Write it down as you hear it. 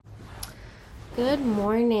Good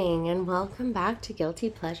morning and welcome back to Guilty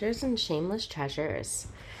Pleasures and Shameless Treasures.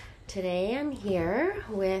 Today I'm here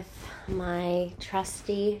with my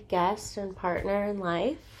trusty guest and partner in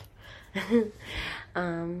life,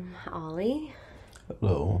 Ollie.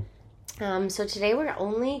 Hello. So today we're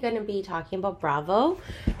only going to be talking about Bravo.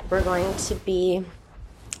 We're going to be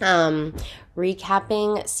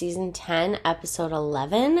recapping season 10, episode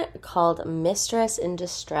 11, called Mistress in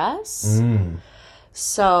Distress.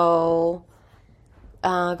 So,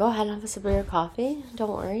 go ahead and have a sip of your coffee. Don't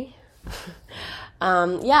worry.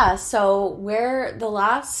 So the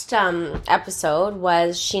last episode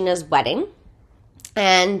was Sheena's wedding.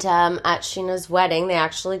 And at Sheena's wedding, they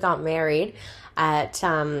actually got married at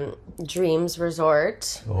Dreams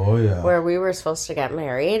Resort. Oh, yeah. Where we were supposed to get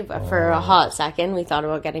married. But for a hot second, we thought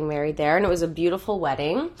about getting married there. And it was a beautiful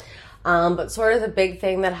wedding. But sort of the big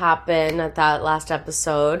thing that happened at that last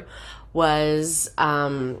episode was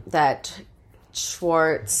that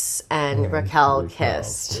Schwartz and Raquel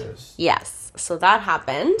kissed. Yes. So that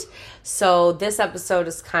happened. So this episode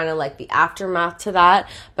is kind of like the aftermath to that,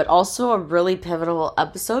 but also a really pivotal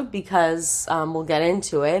episode because we'll get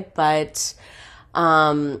into it, but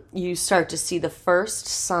you start to see the first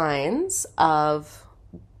signs of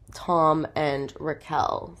Tom and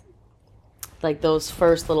Raquel. Like those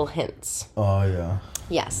first little hints. Oh, yeah.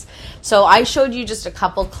 Yes. So I showed you just a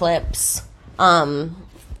couple clips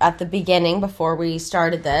at the beginning before we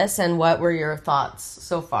started this, and what were your thoughts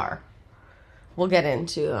so far? We'll get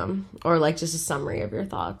into or like just a summary of your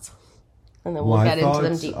thoughts, and then we'll get into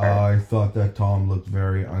them deeper. I thought that Tom looked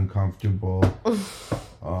very uncomfortable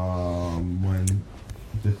when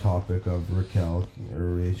the topic of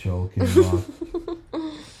Rachel came up,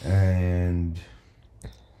 and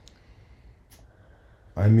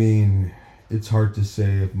I mean, it's hard to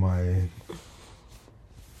say if my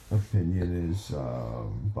opinion is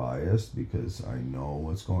biased because I know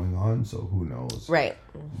what's going on, so who knows? Right.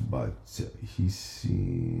 But he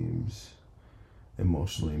seems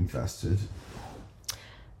emotionally invested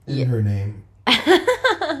in her name.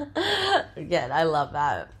 Yeah, I love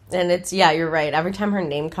that. And you're right. Every time her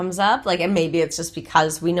name comes up, like, and maybe it's just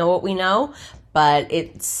because we know what we know, but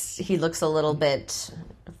he looks a little bit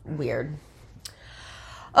weird.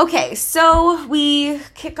 Okay, so we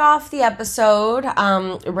kick off the episode.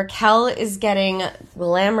 Raquel is getting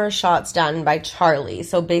glamour shots done by Charlie.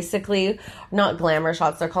 So basically, not glamour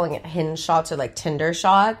shots, they're calling it hinge shots or like Tinder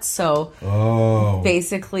shots. So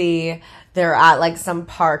basically, they're at like some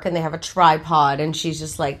park and they have a tripod and she's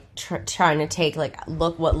just like trying to take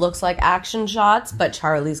what looks like action shots, but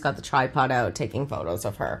Charlie's got the tripod out taking photos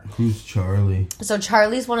of her. Who's Charlie? So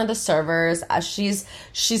Charlie's one of the servers. She's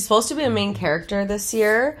supposed to be a main character this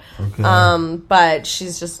year. Okay. But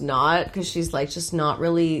she's just not, because she's like just not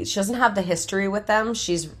really, she doesn't have the history with them.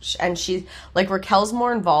 She's like Raquel's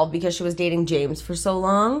more involved because she was dating James for so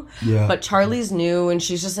long. Yeah. But Charlie's new and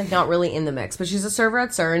she's just like not really in the mix. But she's a server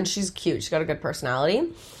at Sir and she's cute. She's got a good personality.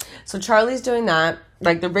 So Charlie's doing that.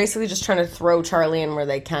 Like, they're basically just trying to throw Charlie in where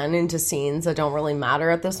they can into scenes that don't really matter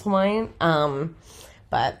at this point.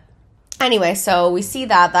 But anyway, so we see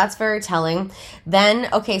that. That's very telling. Then,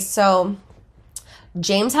 okay, so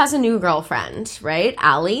James has a new girlfriend, right?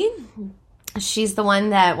 Allie. She's the one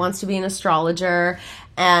that wants to be an astrologer.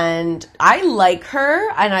 And I like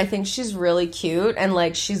her, and I think she's really cute, and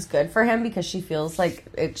like she's good for him because she feels like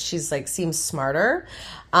she's like seems smarter.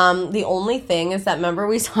 The only thing is that, remember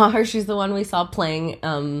we saw her, she's the one we saw playing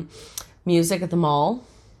music at the mall.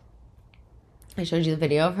 I showed you the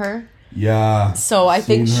video of her. Yeah. So I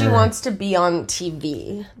think she wants to be on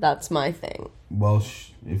TV. That's my thing. Well,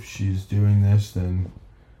 if she's doing this, then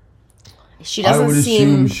she doesn't I would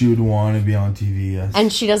assume she would want to be on TV, yes.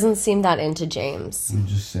 And she doesn't seem that into James. I'm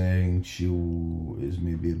just saying she is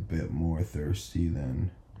maybe a bit more thirsty than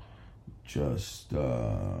just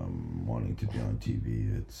wanting to be on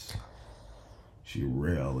TV. She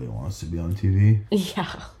really wants to be on TV.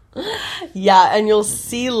 Yeah. Yeah, and you'll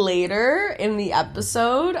see later in the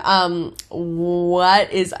episode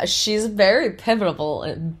she's very pivotal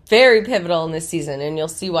in this season, and you'll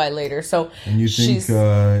see why later. So, and you think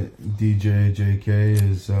DJ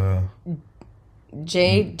JK is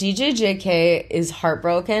DJ JK is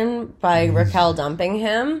heartbroken by Raquel dumping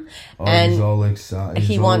him, and he's all like sad.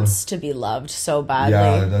 He wants to be loved so badly.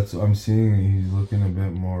 Yeah, that's what I'm seeing. He's looking a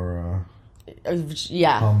bit more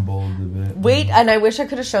humbled a bit. Wait, and I wish I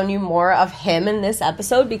could have shown you more of him in this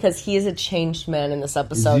episode because he is a changed man in this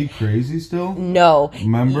episode. Is he crazy still? No.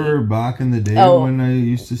 Remember back in the day when I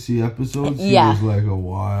used to see episodes? He was like a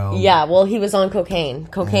wild... Yeah, well, he was on cocaine.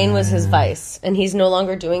 Cocaine was his vice, and he's no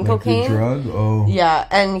longer doing cocaine. The drug? Oh. Yeah,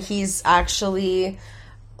 and he's actually...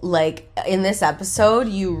 like, in this episode,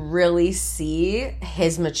 you really see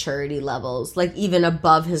his maturity levels, like, even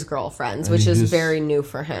above his girlfriends, which is very new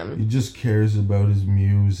for him. He just cares about his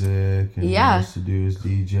music and wants to do his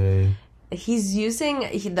DJ.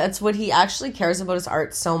 That's what he actually cares about, his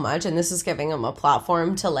art so much, and this is giving him a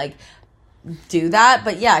platform to, like, do that.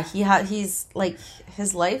 But yeah, he's like,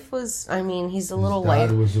 his life was, I mean, he's a little white.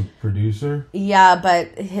 His dad was a producer? Yeah,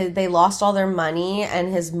 but they lost all their money,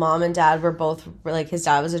 and his mom and dad were both, like, his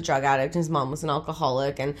dad was a drug addict, and his mom was an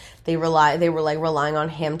alcoholic, and they were like relying on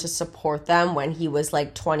him to support them when he was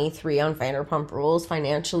like 23 on Vanderpump Rules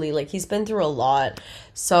financially. Like, he's been through a lot.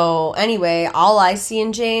 So anyway, all I see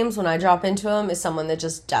in James when I drop into him is someone that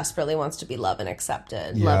just desperately wants to be loved and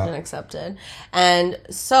accepted. And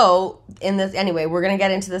so anyway, we're going to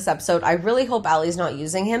get into this episode. I really hope Ali's not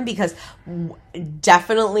using him, because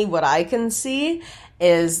definitely what I can see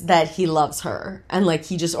is that he loves her, and like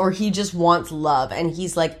he just wants love, and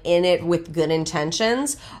he's like in it with good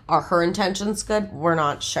intentions. Are her intentions good? We're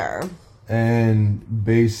not sure. And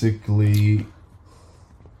basically,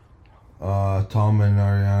 Tom and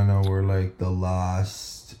Ariana were like the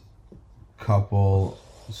last couple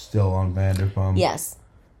still on Vanderpump. Yes.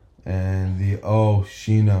 And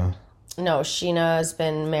Sheena. No, Sheena has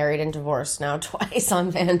been married and divorced now twice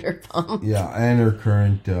on Vanderpump. Yeah, and her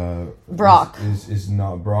current Brock is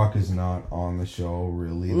not on the show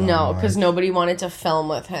really. No, because nobody wanted to film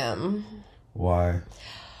with him. Why?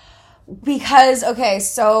 Because, okay,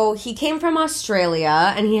 so he came from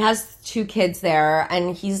Australia, and he has 2 kids there,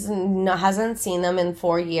 and hasn't seen them in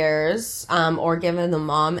 4 years, or given the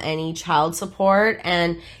mom any child support,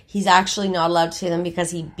 and he's actually not allowed to see them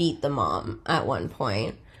because he beat the mom at one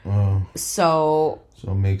point. Oh. So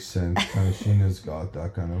it makes sense. Kind of, Sheena's got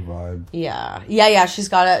that kind of vibe. Yeah. She's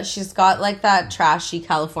got like that trashy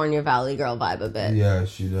California Valley girl vibe a bit. Yeah,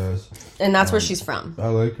 she does. And that's where she's from. I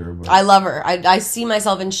like her. But I love her. I see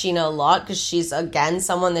myself in Sheena a lot, because she's, again,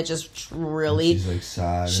 someone that just really... She's like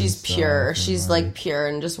sad. She's pure. She's like pure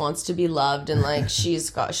and just wants to be loved, and like she's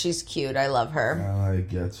cute. I love her. I like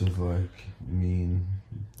gets with like mean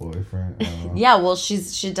boyfriend. Yeah, well,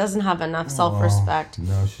 she doesn't have enough self-respect.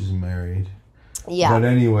 No, she's married. Yeah. But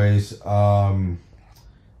anyways,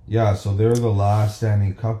 yeah, so they're the last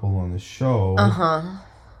standing couple on the show.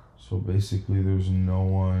 So basically there's no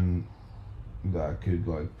one that could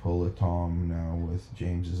like pull a Tom now with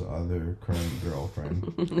James's other current girlfriend.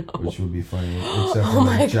 Which would be funny. Except for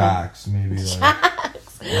like Jax. Maybe like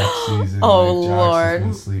next season. Oh, like, Lord.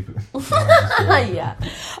 Jax has been sleeping. Yeah.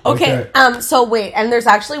 Okay. So wait, and there's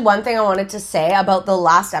actually one thing I wanted to say about the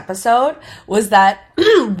last episode, was that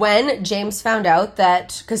when James found out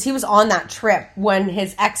that, because he was on that trip when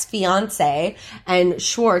his ex-fiance and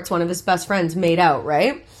Schwartz, one of his best friends, made out,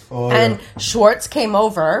 right? Oh, and Schwartz came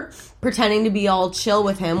over pretending to be all chill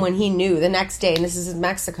with him when he knew the next day, and this is in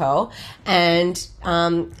Mexico, and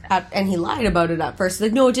he lied about it at first.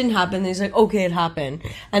 Like, no, it didn't happen. And he's like, okay, it happened.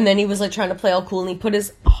 And then he was like trying to play all cool, and he put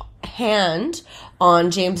his hand on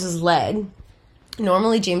James's leg.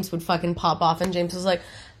 Normally James would fucking pop off, and James was like,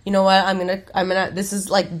 you know what, I'm gonna, this is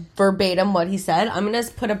like verbatim what he said, I'm gonna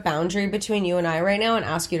put a boundary between you and I right now and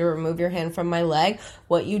ask you to remove your hand from my leg.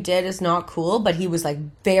 What you did is not cool. But he was like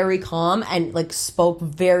very calm and like spoke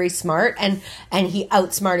very smart, and he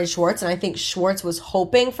outsmarted Schwartz, and I think Schwartz was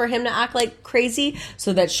hoping for him to act like crazy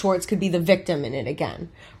so that Schwartz could be the victim in it again,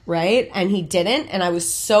 right? And he didn't, and I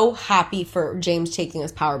was so happy for James taking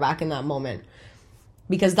his power back in that moment,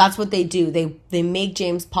 because that's what they do. They make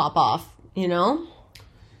James pop off, you know?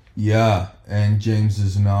 Yeah, and James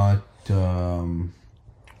is not,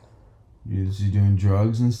 is he doing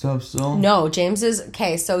drugs and stuff still? No, James is,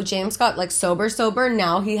 okay, so James got like sober.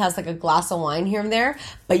 Now he has like a glass of wine here and there,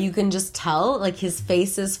 but you can just tell, like, his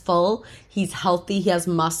face is full, he's healthy, he has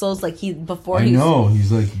muscles, like he's like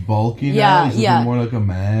bulky now, he's looking more like a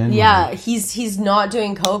man. Yeah, like, he's not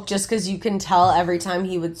doing coke, just because you can tell every time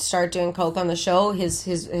he would start doing coke on the show,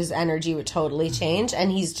 his energy would totally change,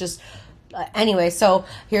 and he's just... Anyway, so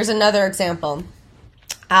here's another example.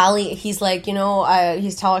 Ali, he's like,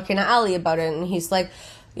 he's talking to Ali about it, and he's like,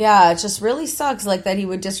 yeah, it just really sucks, like, that he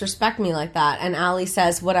would disrespect me like that. And Ali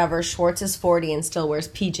says, whatever, Schwartz is 40 and still wears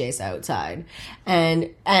PJs outside.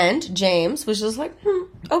 And James was just like,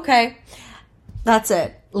 okay, that's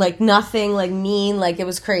it. Like, nothing, like, mean, like, it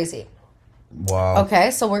was crazy. Wow.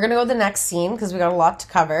 Okay, so we're gonna go to the next scene, because we got a lot to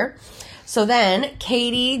cover. So then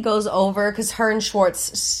Katie goes over, because her and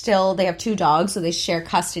Schwartz they have 2 dogs, so they share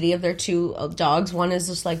custody of their 2 dogs. One is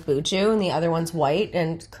just like Buju, and the other one's white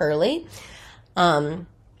and curly.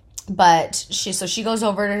 But she goes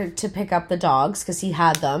over to pick up the dogs, because he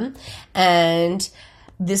had them. And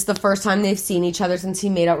this is the first time they've seen each other since he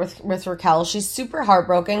made out with Raquel. She's super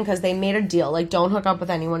heartbroken because they made a deal. Like, don't hook up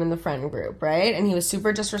with anyone in the friend group, right? And he was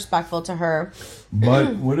super disrespectful to her.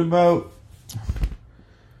 But what about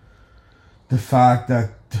the fact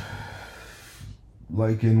that,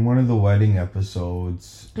 like, in one of the wedding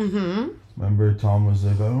episodes, remember Tom was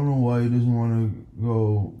like, I don't know why he doesn't want to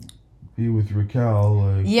go be with Raquel.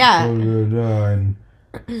 Like, yeah. And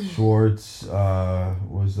Schwartz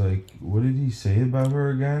was like, what did he say about her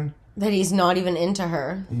again? That he's not even into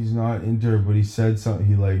her. He's not into her, but he said something.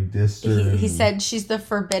 He like dissed her. He said she's the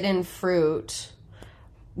forbidden fruit.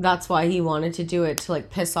 That's why he wanted to do it, to like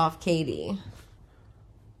piss off Katie.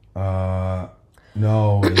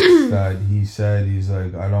 No, it's that he said, he's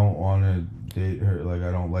like, I don't want to date her, like,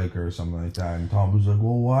 I don't like her or something like that. And Tom was like,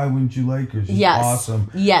 well, why wouldn't you like her? She's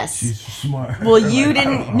awesome. Yes. She's smart. Well, you like,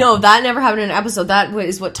 didn't. No, that never happened in an episode. That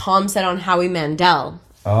is what Tom said on Howie Mandel.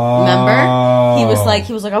 Oh. Remember? He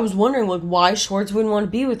was like, I was wondering, like, why Schwartz wouldn't want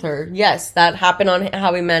to be with her. Yes, that happened on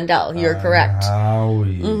Howie Mandel. You're correct.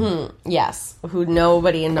 Howie. Yes. Who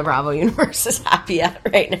nobody in the Bravo universe is happy at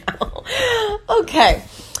right now. Okay.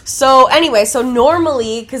 So anyway, so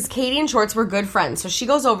normally, because Katie and Schwartz were good friends, so she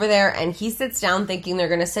goes over there and he sits down thinking they're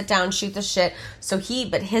going to sit down, shoot the shit.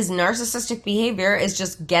 But his narcissistic behavior is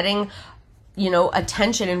just getting,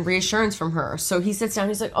 attention and reassurance from her. So he sits down,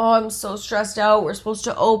 he's like, oh, I'm so stressed out. We're supposed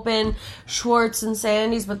to open Schwartz and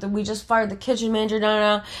Sandy's, but we just fired the kitchen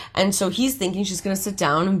manager, And so he's thinking she's going to sit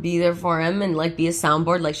down and be there for him and like be a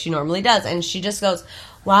soundboard like she normally does. And she just goes,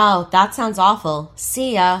 wow, that sounds awful.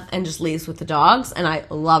 See ya. And just leaves with the dogs. And I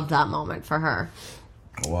loved that moment for her.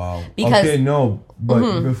 Wow. Because, okay, no,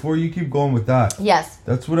 but before you keep going with that. Yes.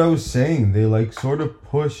 That's what I was saying. They like sort of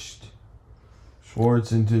pushed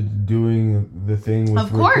Schwartz into doing the thing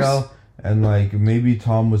with Raquel. And like maybe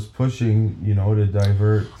Tom was pushing, to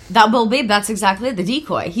divert. Well, babe, that's exactly the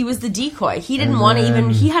decoy. He was the decoy. He didn't want to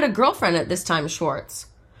even... He had a girlfriend at this time, Schwartz.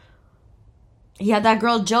 He had that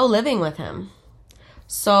girl, Jo, living with him.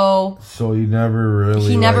 So he never really...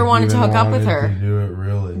 He never wanted to hook up with her. To do it,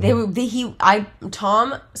 really.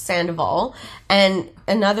 Tom Sandoval, and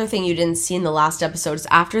another thing you didn't see in the last episode is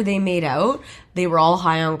after they made out, they were all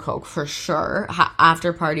high on coke for sure,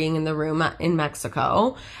 after partying in the room in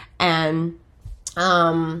Mexico. And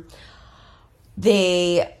so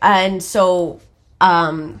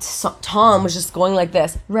Tom was just going like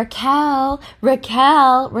this, Raquel,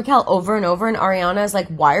 over and over. And Ariana is like,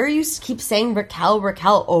 why are you keep saying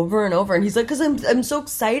Raquel over and over? And he's like, because I'm so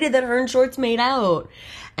excited that her and Schwartz made out.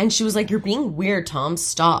 And she was like, you're being weird, Tom.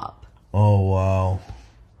 Stop. Oh, wow.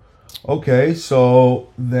 Okay, so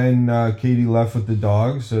then Katie left with the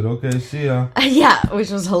dog, said, okay, see ya. Yeah, which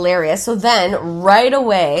was hilarious. So then, right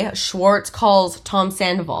away, Schwartz calls Tom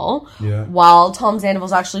Sandoval while Tom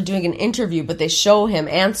Sandoval's actually doing an interview, but they show him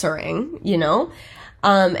answering,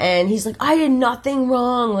 and he's like, I did nothing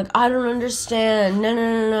wrong. Like, I don't understand.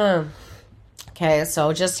 No. Okay,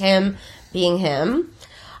 so just him being him.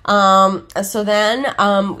 So then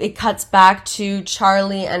it cuts back to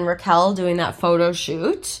Charlie and Raquel doing that photo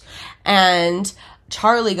shoot. And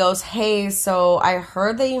Charlie goes, hey, so I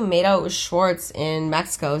heard that you made out with Schwartz in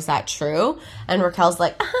Mexico. Is that true? And Raquel's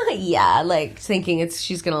like, yeah, like thinking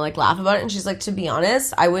she's going to like laugh about it. And she's like, to be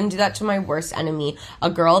honest, I wouldn't do that to my worst enemy. A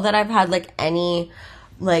girl that I've had like any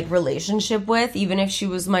like relationship with, even if she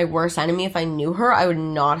was my worst enemy, if I knew her, I would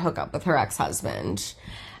not hook up with her ex-husband.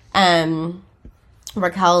 And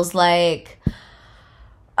Raquel's like,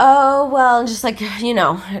 oh, well, just like,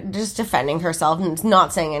 just defending herself and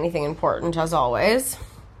not saying anything important as always.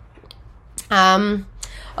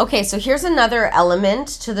 Okay, so here's another element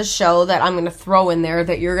to the show that I'm going to throw in there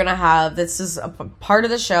that you're going to have. This is a part of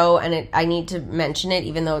the show, and I need to mention it,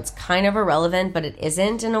 even though it's kind of irrelevant, but it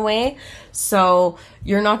isn't in a way. So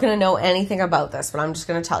you're not going to know anything about this, but I'm just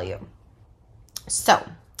going to tell you. So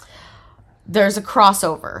there's a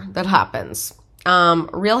crossover that happens.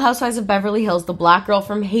 Real Housewives of Beverly Hills, the black girl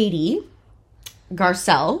from Haiti,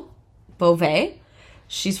 Garcelle Beauvais,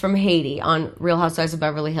 she's from Haiti on Real Housewives of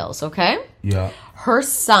Beverly Hills, okay? Yeah. Her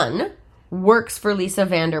son works for Lisa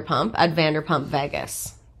Vanderpump at Vanderpump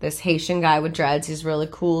Vegas. This Haitian guy with dreads, he's really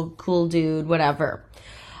cool dude, whatever.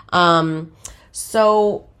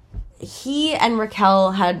 So he and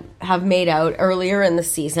Raquel have made out earlier in the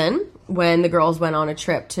season when the girls went on a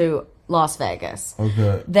trip to Las Vegas.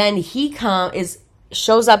 Okay. Then he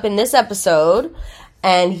shows up in this episode,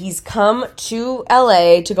 and he's come to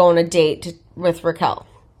LA to go on a date with Raquel.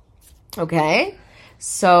 Okay?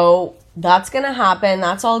 So that's going to happen.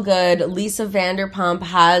 That's all good. Lisa Vanderpump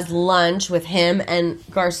has lunch with him and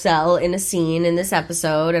Garcelle in a scene in this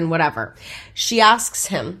episode and whatever. She asks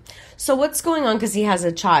him, so what's going on? Because he has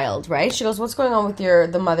a child, right? She goes, what's going on with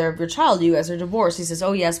the mother of your child? You guys are divorced. He says,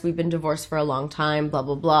 oh, yes, we've been divorced for a long time, blah,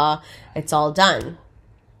 blah, blah. It's all done.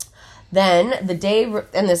 Then the day,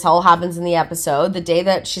 and this all happens in the episode, the day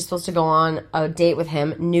that she's supposed to go on a date with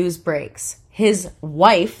him, news breaks. His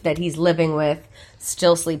wife that he's living with,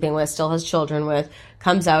 still sleeping with, still has children with,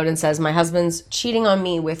 comes out and says, my husband's cheating on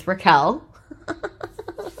me with Raquel.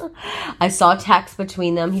 I saw text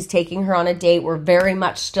between them. He's taking her on a date. We're very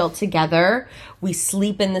much still together. We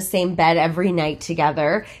sleep in the same bed every night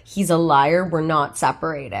together. He's a liar. We're not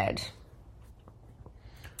separated.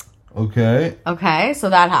 Okay. Okay, so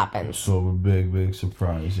that happens. So a big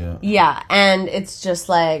surprise, yeah. Yeah, and it's just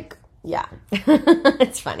like, yeah.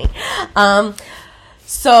 It's funny.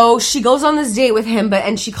 So she goes on this date with him,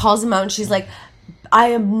 and she calls him out and she's like, I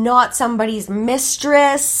am not somebody's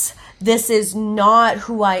mistress. This is not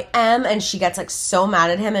who I am. And she gets like so mad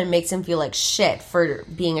at him and makes him feel like shit for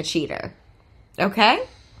being a cheater. Okay?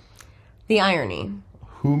 The irony.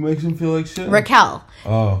 Who makes him feel like shit? Raquel.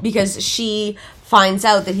 Oh. Because she finds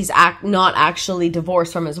out that he's not actually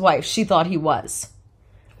divorced from his wife. She thought he was.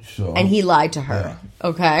 So, and he lied to her. Yeah.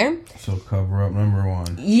 Okay? So cover up number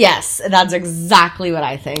one. Yes, that's exactly what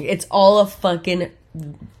I think. It's all a fucking...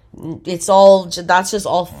 that's just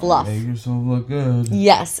all fluff. Make yourself look good.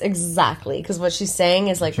 Yes, exactly. Because what she's saying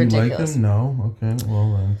is like ridiculous. You like him? No? Okay,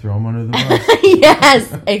 well then throw him under the bus.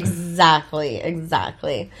 Yes, exactly.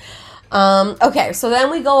 Okay, so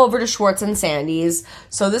then we go over to Schwartz and Sandy's.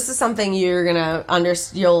 So this is something you're gonna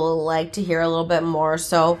you'll like to hear a little bit more.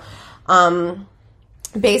 So,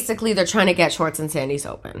 basically they're trying to get Schwartz and Sandy's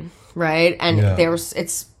open, right? And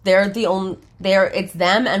it's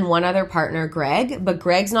them and one other partner, Greg, but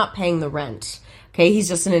Greg's not paying the rent. Okay, he's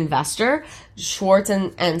just an investor. Schwartz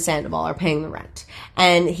and Sandoval are paying the rent.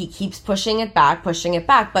 And he keeps pushing it back.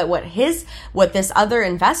 But what this other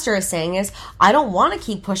investor is saying is, I don't want to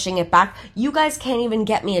keep pushing it back. You guys can't even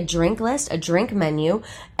get me a drink list, a drink menu.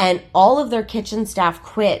 And all of their kitchen staff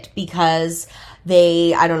quit because they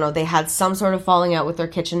had some sort of falling out with their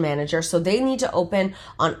kitchen manager. So they need to open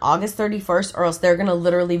on August 31st or else they're going to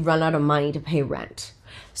literally run out of money to pay rent.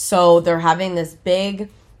 So they're having this big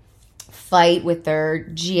fight with their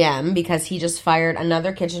GM because he just fired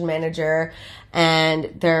another kitchen manager and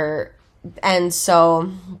they're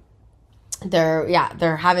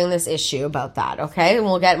having this issue about that. Okay. And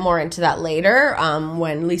we'll get more into that later,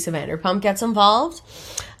 when Lisa Vanderpump gets involved.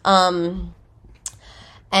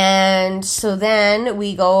 And so then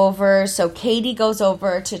we go over, so Katie goes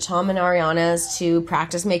over to Tom and Ariana's to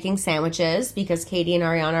practice making sandwiches because Katie and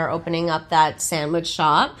Ariana are opening up that sandwich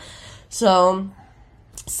shop. So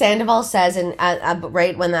Sandoval says, and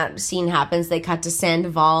right when that scene happens, they cut to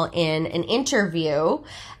Sandoval in an interview,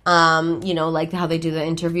 like how they do the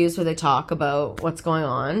interviews where they talk about what's going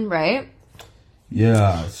on, right?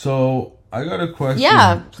 Yeah, so I got a question.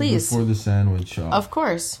 Yeah, please. Before the sandwich shop. Of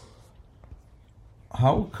course.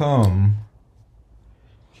 How come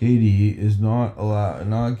Katie is not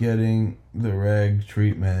getting the reg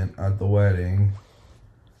treatment at the wedding,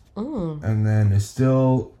 and then is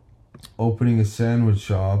still opening a sandwich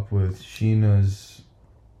shop with Sheena's?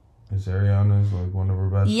 Is Ariana's like one of her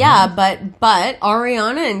best? Yeah, friends? but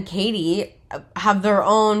Ariana and Katie have their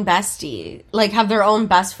own best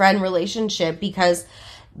friend relationship because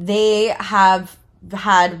they have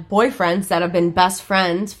had boyfriends that have been best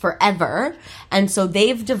friends forever, and so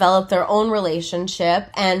they've developed their own relationship.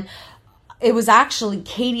 And it was actually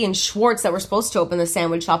Katie and Schwartz that were supposed to open the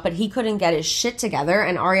sandwich shop, but he couldn't get his shit together,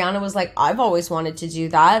 and Ariana was like, I've always wanted to do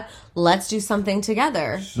that, let's do something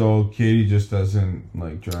together. So Katie just doesn't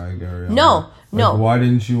like drag Ariana? No. Why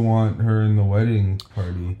didn't you want her in the wedding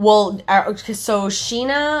party? Well, so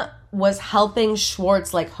Sheena was helping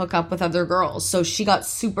Schwartz like hook up with other girls, so she got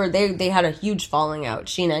they had a huge falling out,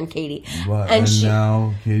 Sheena and Katie.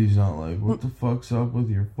 Now Katie's not like, what the fuck's up with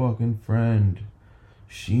your fucking friend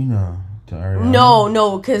Sheena to Ariana?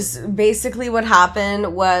 No, because basically what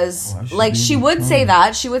happened was, like, she would say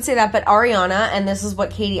that, but Ariana, and this is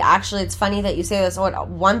what Katie actually, it's funny that you say this,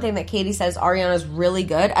 one thing that Katie says, Ariana's really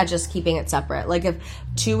good at just keeping it separate. Like, if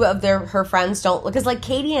two of her friends don't, because like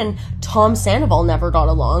Katie and Tom Sandoval never got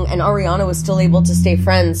along, and Ariana was still able to stay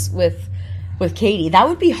friends with Katie. That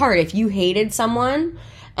would be hard if you hated someone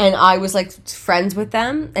and I was like friends with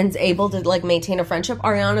them and able to like maintain a friendship.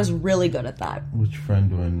 Ariana's really good at that. Which friend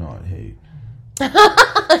do I not hate?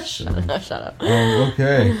 Shut up.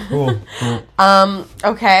 Okay, cool.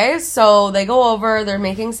 Okay, so they go over, they're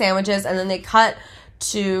making sandwiches, and then they cut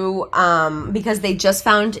to because they just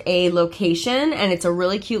found a location, and it's a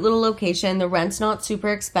really cute little location. The rent's not super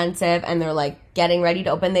expensive, and they're like getting ready to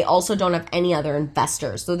open. They also don't have any other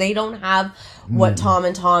investors, so they don't have what Tom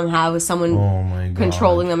and Tom have with someone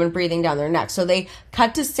controlling them and breathing down their neck. So they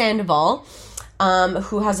cut to Sandoval,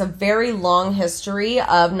 who has a very long history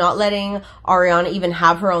of not letting Ariana even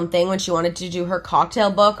have her own thing when she wanted to do her cocktail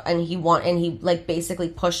book, and he like basically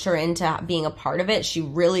pushed her into being a part of it. She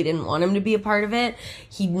really didn't want him to be a part of it.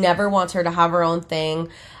 He never wants her to have her own thing.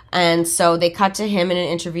 And so they cut to him in an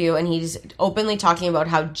interview, and he's openly talking about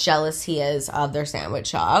how jealous he is of their sandwich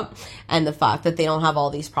shop and the fact that they don't have all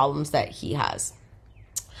these problems that he has.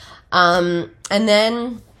 And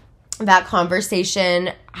then that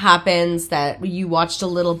conversation happens that you watched a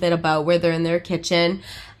little bit about, where they're in their kitchen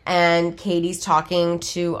and Katie's talking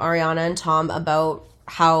to Ariana and Tom about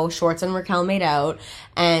how Schwartz and Raquel made out,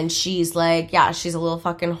 and she's like, yeah, she's a little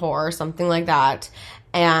fucking whore or something like that.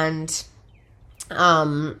 And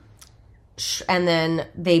then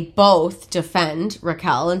they both defend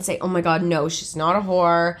Raquel and say, oh my god, no, she's not a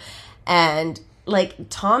whore. And like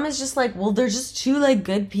Tom is just like, well, they're just two like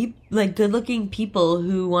good looking people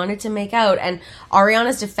who wanted to make out. And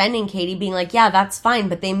Ariana's defending Katie, being like, yeah, that's fine,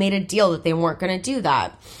 but they made a deal that they weren't going to do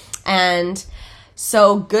that. And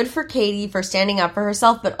so good for Katie for standing up for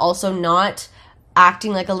herself, but also not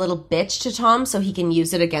acting like a little bitch to Tom so he can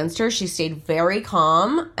use it against her. She stayed very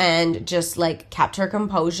calm and just like kept her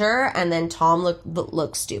composure, and then Tom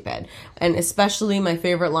looked stupid. And especially my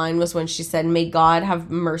favorite line was when she said, may God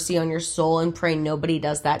have mercy on your soul and pray nobody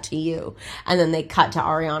does that to you. And then they cut to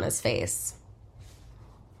Ariana's face.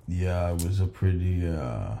 Yeah, it was a pretty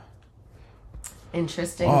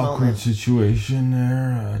interesting awkward moment. situation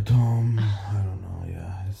there. Tom, I don't know,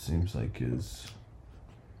 yeah, it seems like his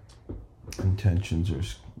intentions are,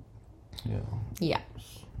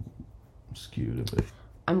 skewed a bit.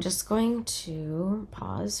 I'm just going to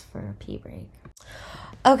pause for a pee break.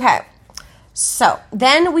 Okay, so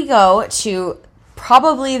then we go to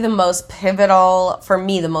probably the most pivotal, for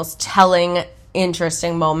me, the most telling,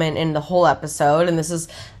 interesting moment in the whole episode, and this is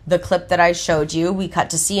the clip that I showed you. We cut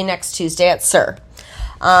to See You Next Tuesday at SUR.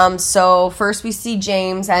 So first we see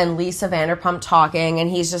James and Lisa Vanderpump talking, and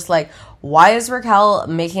he's just like, why is Raquel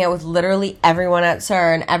making out with literally everyone at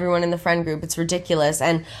SUR and everyone in the friend group? It's ridiculous.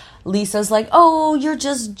 And Lisa's like, oh, you're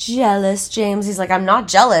just jealous, James. He's like, I'm not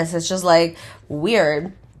jealous. It's just like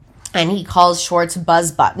weird. And he calls Schwartz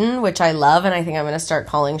Buzz Button, which I love. And I think I'm going to start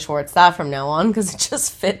calling Schwartz that from now on because it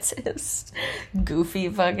just fits his goofy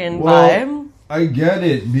fucking vibe. I get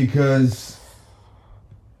it, because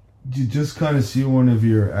you just kind of see one of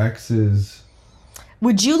your exes.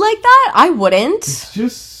 Would you like that? I wouldn't. It's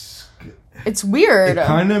just... It's weird. It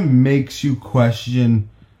kind of makes you question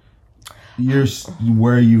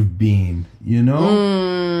where you've been, you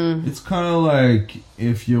know? It's kind of like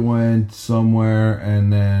if you went somewhere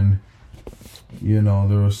and then, you know,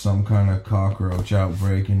 there was some kind of cockroach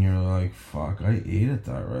outbreak and you're like, fuck, I ate at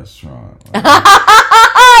that restaurant. Like,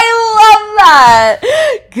 I love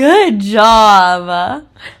that. Good job.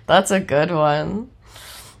 That's a good one.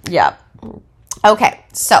 Yeah. Okay,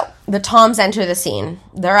 so the Toms enter the scene.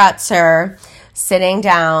 They're at SUR, sitting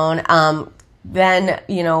down. Then,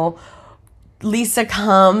 you know, Lisa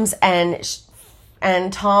comes and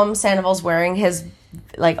Tom Sandoval's wearing his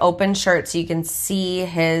like open shirt so you can see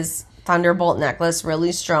his Thunderbolt necklace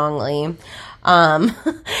really strongly.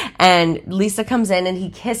 And Lisa comes in and he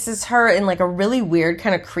kisses her in like a really weird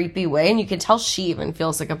kind of creepy way, and you can tell she even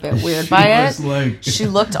feels like a bit weird by it. Like, she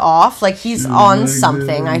looked off, like he's on like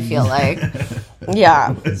something, I feel like.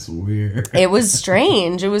 Yeah. That's weird. It was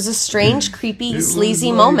strange. It was a strange, creepy,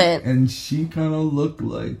 sleazy moment. And she kind of looked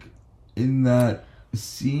like, in that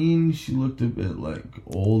scene, she looked a bit like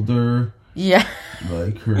older. Yeah.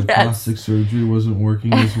 Like her plastic surgery wasn't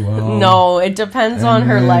working as well. No, it depends on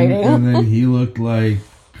her lighting. And then he looked like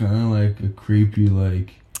kind of like a creepy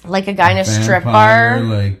like a guy in a strip bar,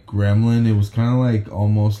 like gremlin. It was kind of like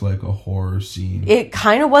almost like a horror scene. It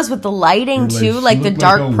kind of was with the lighting too, like the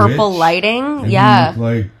dark purple lighting. And yeah, he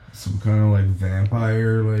looked like some kind of like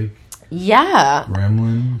vampire, like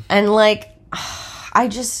gremlin. And like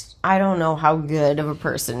I don't know how good of a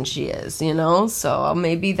person she is, you know? So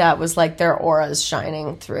maybe that was like their auras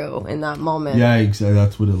shining through in that moment. Yeah, exactly.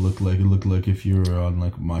 That's what it looked like. It looked like if you were on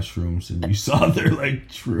like mushrooms and you saw their like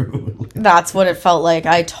true. That's what it felt like.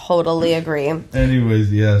 I totally agree.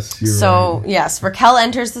 Anyways, yes. Right. Yes, Raquel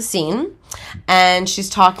enters the scene and she's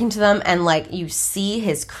talking to them, and like you see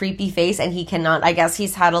his creepy face, and he cannot, I guess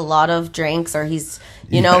he's had a lot of drinks, or he's,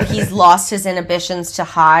 you know, he's lost his inhibitions to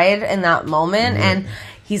hide in that moment. And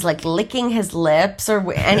he's like licking his lips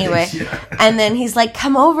or anyway. And then he's like,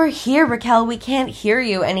 come over here, Raquel, we can't hear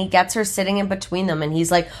you. And he gets her sitting in between them, and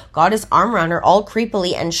he's like got his arm around her all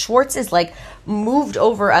creepily, and Schwartz is like moved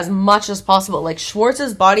over as much as possible. Like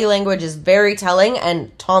Schwartz's body language is very telling,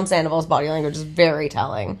 and Tom Sandoval's body language is very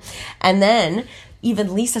telling. And then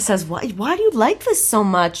even Lisa says, why do you like this so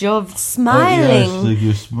much? You're smiling. Yes, like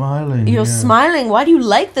you're smiling. You're smiling. Why do you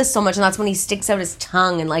like this so much? And that's when he sticks out his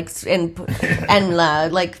tongue and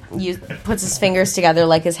you puts his fingers together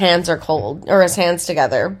like his hands are cold, or his hands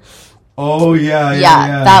together. Oh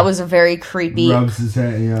yeah. That was a very creepy. Rubs his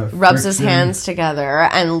hands together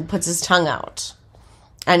and puts his tongue out,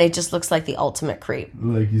 and it just looks like the ultimate creep.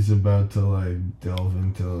 Like he's about to like delve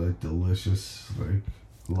into like delicious like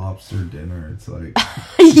lobster dinner. It's like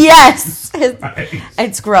yes,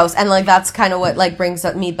 it's gross, and like that's kind of what like brings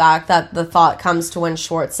me back. That the thought comes to when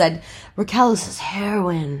Schwartz said, "Raquel, this is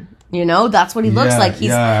heroin." You know, that's what he looks like.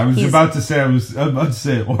 I was about to say,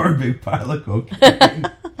 or a big pile of cocaine.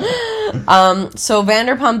 So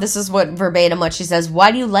Vanderpump, this is what verbatim what she says.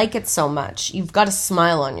 Why do you like it so much? You've got a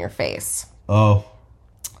smile on your face. Oh.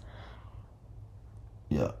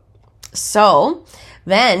 Yeah. So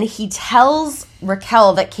then he tells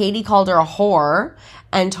Raquel that Katie called her a whore,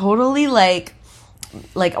 and totally like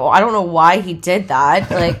I don't know why he did that.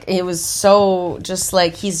 Like it was so just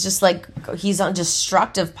like he's on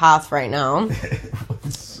destructive path right now.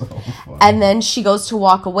 So funny. And then she goes to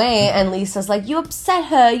walk away, and Lisa's like, you upset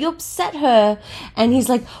her. And he's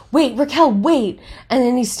like, wait, Raquel, wait. And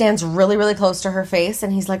then he stands really, really close to her face,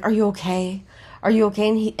 and he's like, are you okay?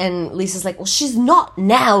 And Lisa's like, well, she's not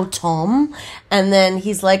now, Tom. And then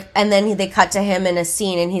he's like, they cut to him in a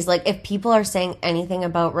scene, and he's like, if people are saying anything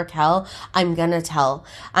about Raquel, I'm gonna tell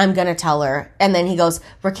her. And then he goes,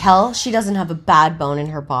 Raquel, she doesn't have a bad bone in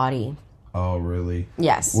her body. Oh, really?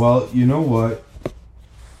 Yes. Well, you know what?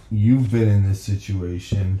 You've been in this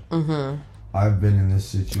situation. Mm-hmm. I've been in this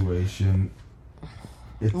situation.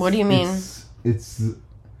 What do you mean? It's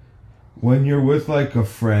when you're with like a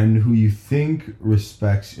friend who you think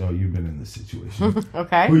respects. Oh, you've been in this situation.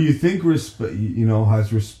 Okay. Who you think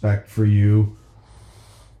has respect for you,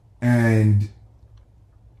 and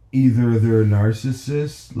either they're a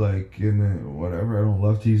narcissist, like whatever. I don't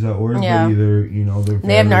love to use that word. Yeah. But either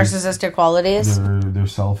they have narcissistic qualities. They're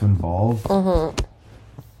self-involved. Mm-hmm.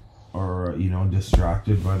 Or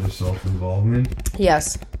distracted by their self-involvement.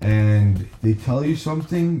 Yes. And they tell you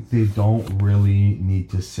something they don't really need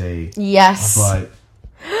to say. Yes. But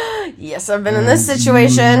yes, I've been in this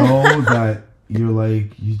situation. You know that you're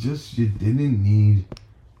like you didn't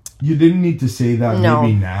need to say that. No.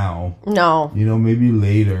 Maybe now. No. Maybe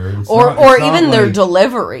later. It's or even their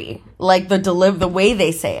delivery, like the way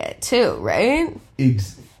they say it too, right?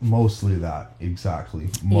 Mostly that, exactly.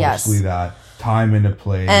 Mostly that. Time and a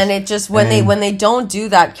place. And it just when they don't do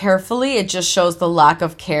that carefully, it just shows the lack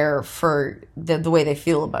of care for the way they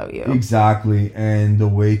feel about you. Exactly. And the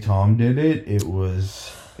way Tom did it, he could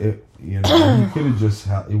have just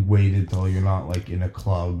waited till you're not like in a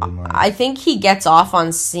club and like, I think he gets off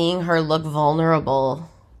on seeing her look vulnerable.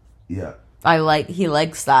 Yeah. He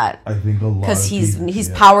likes that. I think a lot because he's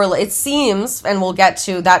powerless. It seems, and we'll get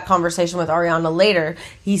to that conversation with Ariana later.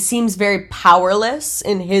 He seems very powerless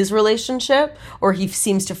in his relationship, or he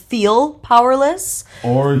seems to feel powerless.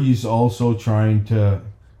 Or he's also trying to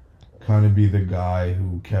kind of be the guy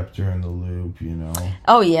who kept her in the loop,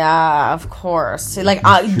 Oh yeah, of course. Like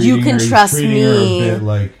you can trust me. Her a bit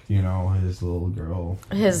like his little girl.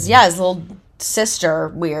 His little sister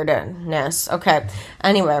weirdness. Okay.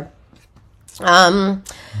 Anyway.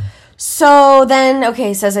 So then, okay,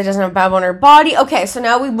 he says he doesn't have a bad bone in her body. Okay, so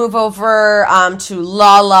now we move over to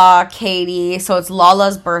Lala, Katie. So it's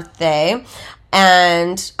Lala's birthday,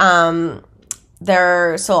 and so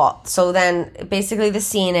then basically the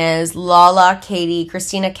scene is Lala, Katie,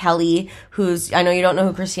 Christina Kelly, I know you don't know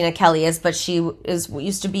who Christina Kelly is, but she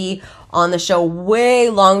used to be on the show way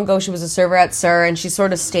long ago. She was a server at SUR, and she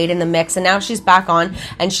sort of stayed in the mix, and now she's back on,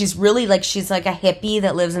 and she's really she's like a hippie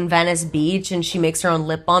that lives in Venice Beach, and she makes her own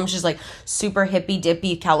lip balm. She's like super hippie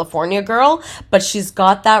dippy California girl, but she's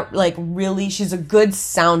got that she's a good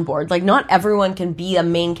soundboard. Like not everyone can be a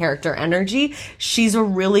main character energy. She's a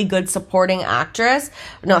really good supporting character,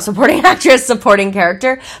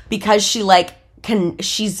 because she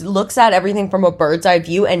looks at everything from a bird's eye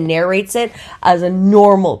view and narrates it as a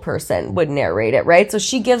normal person would narrate it, right? So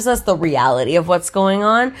she gives us the reality of what's going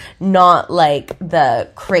on, not like the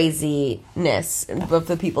craziness of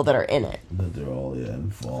the people that are in it. That they're all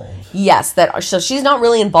involved. Yes, so she's not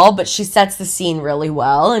really involved, but she sets the scene really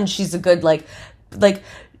well, and she's a good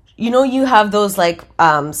you know, you have those like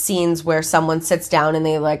scenes where someone sits down and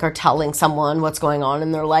they like are telling someone what's going on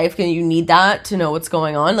in their life, and you need that to know what's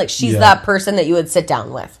going on. Like she's that person that you would sit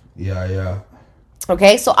down with. Yeah.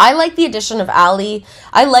 Okay, so I like the addition of Ali.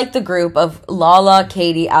 I like the group of Lala,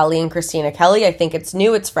 Katie, Ali, and Christina Kelly. I think it's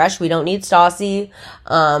new, it's fresh. We don't need Stassi.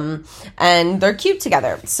 And they're cute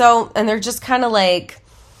together. So, and they're just kind of like,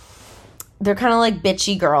 they're kind of like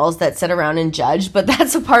bitchy girls that sit around and judge, but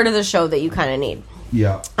that's a part of the show that you kind of need.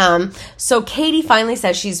 Yeah. So Katie finally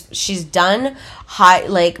says she's done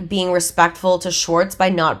being respectful to Schwartz by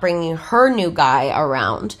not bringing her new guy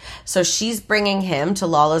around. So she's bringing him to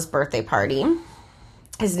Lala's birthday party.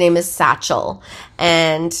 His name is Satchel.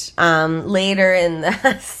 And later in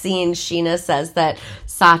the scene, Sheena says that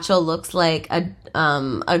Satchel looks like a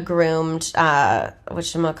groomed,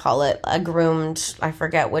 whatchamacallit, a groomed, I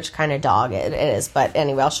forget which kind of dog it is. But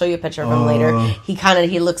anyway, I'll show you a picture of him later.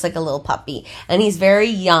 He looks like a little puppy. And he's very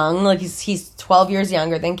young. Like he's 12 years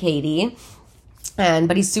younger than Katie.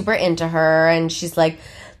 But he's super into her. And she's like,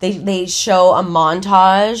 They show a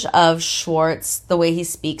montage of Schwartz, the way he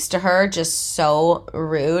speaks to her, just so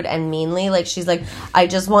rude and meanly. Like, she's like, I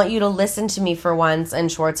just want you to listen to me for once.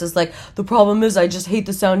 And Schwartz is like, the problem is I just hate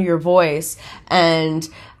the sound of your voice. And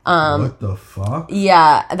what the fuck?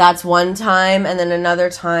 Yeah, that's one time. And then another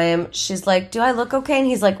time, she's like, do I look okay? And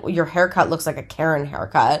he's like, your haircut looks like a Karen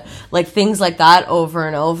haircut. Like, things like that over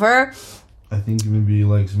and over. I think maybe he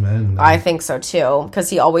likes men. I think so too, because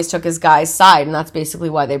he always took his guy's side, and that's basically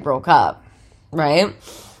why they broke up, right?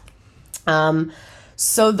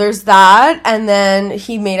 So there's that, and then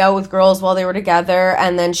he made out with girls while they were together,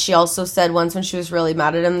 and then she also said once when she was really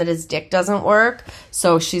mad at him that his dick doesn't work,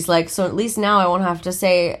 so she's like, so at least now I won't have to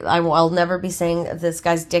say, I'll never be saying this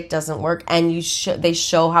guy's dick doesn't work, and they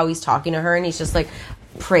show how he's talking to her, and he's just like,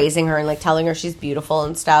 praising her and like telling her she's beautiful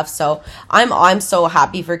and stuff. So I'm so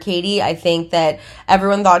happy for Katie. I think that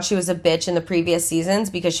everyone thought she was a bitch in the previous seasons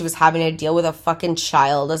because she was having to deal with a fucking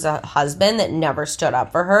child as a husband that never stood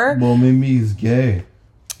up for her. Well, maybe he's gay.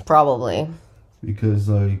 Probably. Because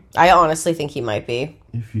like, I honestly think he might be.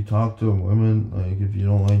 If you talk to women, like if you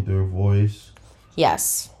don't like their voice.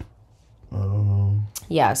 Yes. I don't know.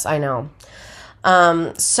 Yes, I know.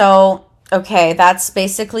 So okay, that's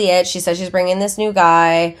basically it. She says she's bringing this new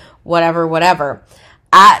guy, whatever.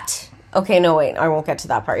 Okay, no, wait, I won't get to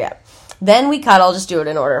that part yet. Then we cut, I'll just do it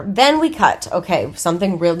in order. Then we cut, okay,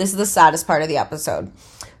 something real, this is the saddest part of the episode.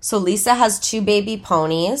 So Lisa has 2 baby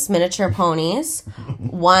ponies, miniature ponies.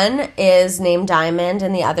 One is named Diamond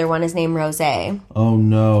and the other one is named Rose. Oh,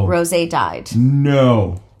 no. Rose died.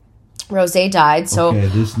 No. Rose died, so... Okay,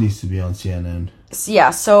 this needs to be on CNN.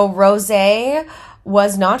 Yeah, so Rose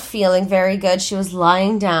was not feeling very good. She was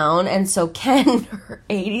lying down, and so Ken, her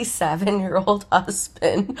 87-year-old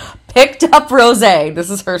husband, picked up Rose.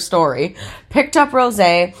 This is her story. Picked up Rose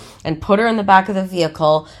and put her in the back of the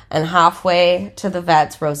vehicle, and halfway to the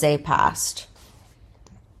vets, Rose passed.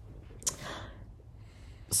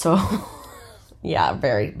 So, yeah,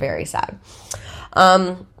 very, very sad.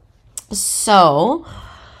 So...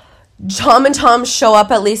 Tom and Tom show up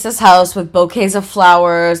at Lisa's house with bouquets of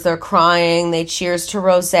flowers. They're crying. They cheers to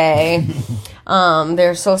Rose.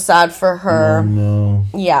 They're so sad for her. Oh, no.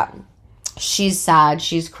 Yeah. She's sad.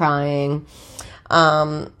 She's crying.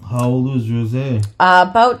 How old was Rose?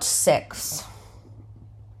 About 6.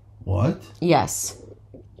 What? Yes.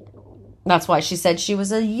 That's why she said she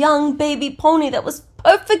was a young baby pony that was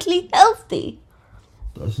perfectly healthy.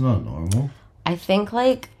 That's not normal. I think,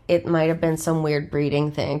 like... it might have been some weird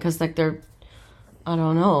breeding thing because, like, they're, I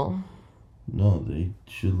don't know. No, they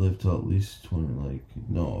should live to at least 20. Like,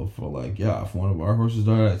 no, for like, yeah, if one of our horses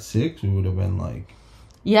died at 6, we would have been like,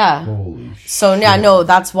 yeah. Holy shit. So yeah, no,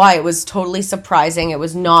 that's why it was totally surprising. It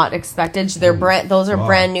was not expected. Those are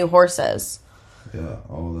brand new horses. Yeah,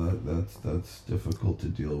 that's difficult to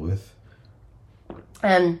deal with.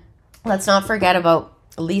 And let's not forget about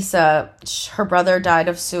Lisa. Her brother died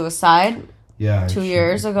of suicide. Yeah, 2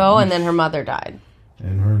 years ago, and then her mother died.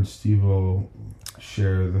 And her and Steve-O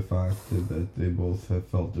share the fact that they both have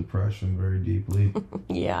felt depression very deeply.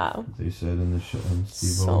 Yeah. They said in the show, and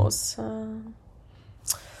Steve-O. So sad.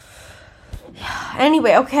 Yeah.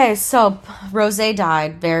 Anyway, okay, so Rose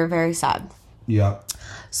died. Very, very sad. Yeah.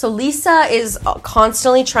 So Lisa is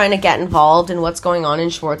constantly trying to get involved in what's going on in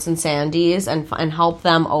Schwartz and Sandy's and help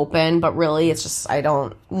them open, but really it's just, I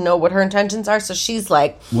don't know what her intentions are. So she's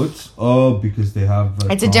like... because they have...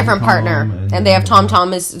 it's a different partner. And they have Tom.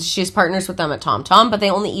 She's partners with them at Tom, but they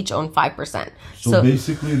only each own 5%. So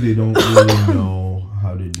basically they don't really know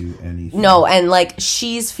how to do anything. No, and like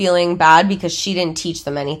she's feeling bad because she didn't teach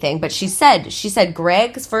them anything. But she said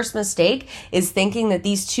Greg's first mistake is thinking that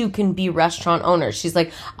these two can be restaurant owners. She's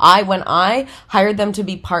like, when I hired them to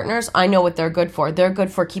be partners, I know what they're good for. They're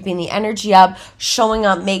good for keeping the energy up, showing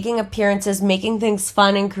up, making appearances, making things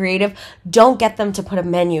fun and creative. Don't get them to put a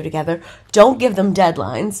menu together. Don't give them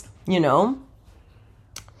deadlines, you know?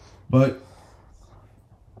 But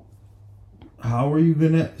how are you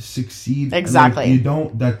going to succeed? Exactly. Like, you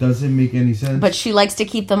don't, that doesn't make any sense. But she likes to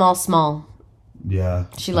keep them all small. Yeah.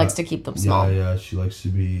 She likes to keep them small. Yeah, she likes to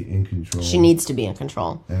be in control. She needs to be in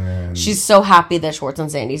control. And she's so happy that Schwartz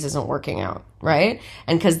and Sandy's isn't working out, right?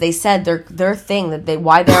 And because they said their thing that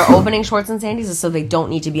why they're opening Schwartz and Sandy's is so they don't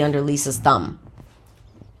need to be under Lisa's thumb.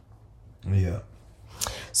 Yeah.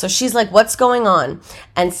 So she's like, what's going on?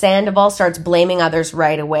 And Sandoval starts blaming others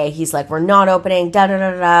right away. He's like, we're not opening,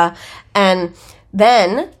 da-da-da-da. And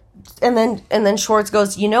then Schwartz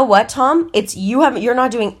goes, you know what, Tom? You're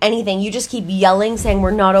not doing anything. You just keep yelling, saying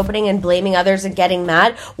we're not opening and blaming others and getting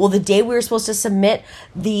mad. Well, the day we were supposed to submit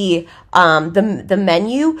the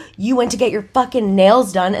menu, you went to get your fucking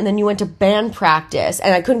nails done and then you went to band practice.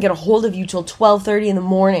 And I couldn't get a hold of you till 12:30 in the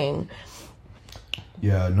morning.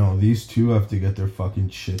 Yeah, no, these two have to get their fucking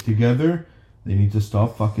shit together. They need to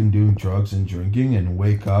stop fucking doing drugs and drinking and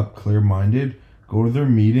wake up clear-minded, go to their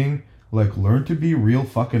meeting, like, learn to be real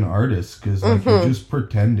fucking artists, because, like, you're just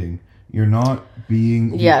pretending. You're not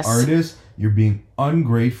being the artist. You're being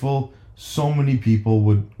ungrateful. So many people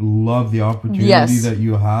would love the opportunity that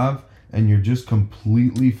you have, and you're just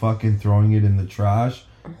completely fucking throwing it in the trash.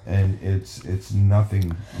 And it's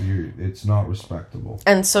nothing. It's not respectable.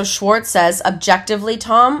 And so Schwartz says, objectively,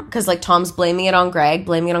 Tom, because like Tom's blaming it on Greg.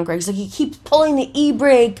 He's like, he keeps pulling the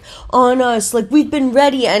e-brake on us. Like, we've been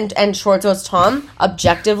ready. And Schwartz goes, Tom,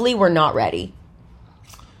 objectively, we're not ready.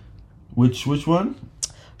 Which one?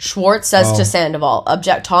 Schwartz says to Sandoval,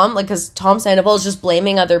 Tom, like, because Tom Sandoval is just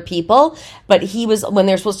blaming other people, but he was, when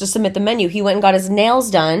they're supposed to submit the menu, he went and got his nails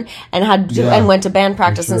done and and went to band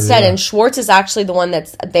practice instead. And Schwartz is actually the one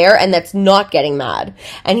that's there and that's not getting mad.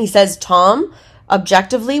 And he says, Tom,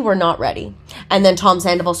 objectively, we're not ready. And then Tom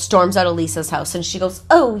Sandoval storms out of Lisa's house and she goes,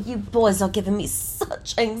 oh, you boys are giving me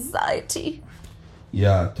such anxiety.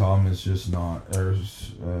 Yeah, Tom is just not,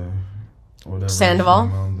 whatever. Sandoval?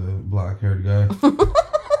 The black-haired guy.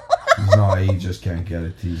 He just can't get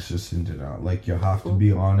it. He's just into that. Like, you have to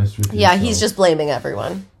be honest with yourself. Yeah, he's just blaming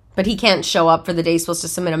everyone. But he can't show up for the day he's supposed to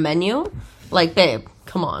submit a menu. Like, babe,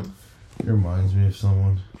 come on. It reminds me of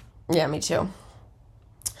someone. Yeah, me too.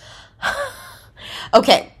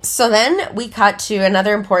 Okay, so then we cut to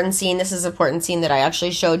another important scene. This is an important scene that I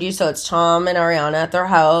actually showed you. So it's Tom and Ariana at their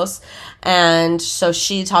house. And so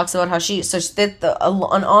she talks about how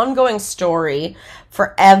an ongoing story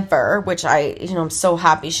forever, which I'm so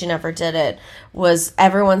happy she never did it, was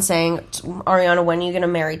everyone saying, Ariana, when are you going to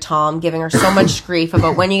marry Tom? Giving her so much grief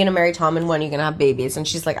about when are you going to marry Tom and when are you going to have babies? And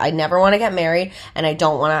she's like, I never want to get married and I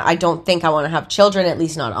don't think I want to have children, at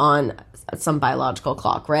least not on some biological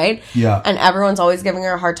clock, right? Yeah. And everyone's always giving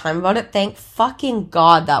her a hard time about it. Thank fucking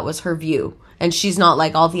God that was her view. And she's not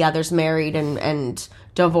like all the others, married and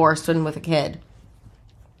divorced and with a kid.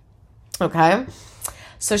 Okay?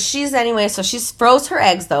 So she froze her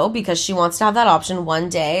eggs, though, because she wants to have that option one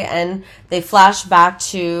day. And they flash back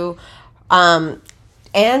to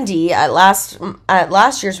Andy at last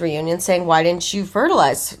year's reunion saying, why don't you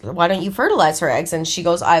fertilize her eggs? And she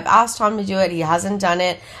goes, I've asked Tom to do it. He hasn't done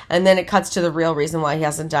it. And then it cuts to the real reason why he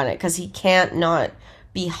hasn't done it. Because he can't not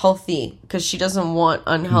be healthy. Because she doesn't want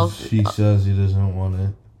unhealthy. He says he doesn't want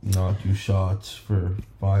to not do shots for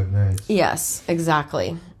 5 nights. Yes,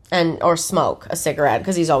 exactly. Or smoke a cigarette,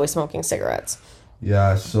 because he's always smoking cigarettes.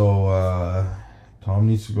 Yeah, so Tom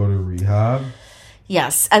needs to go to rehab.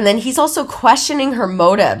 Yes, and then he's also questioning her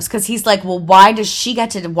motives, because he's like, well, why do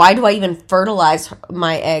I even fertilize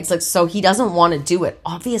my eggs? Like, so he doesn't want to do it.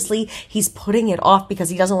 Obviously, he's putting it off because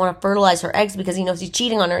he doesn't want to fertilize her eggs because he knows he's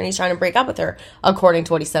cheating on her and he's trying to break up with her, according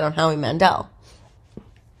to what he said on Howie Mandel.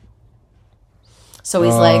 So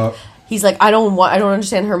he's like, I don't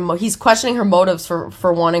understand her. He's questioning her motives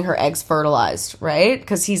for wanting her eggs fertilized, right?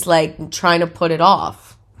 Because he's like trying to put it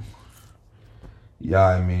off. Yeah,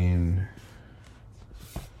 I mean,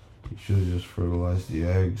 he should have just fertilized the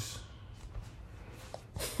eggs.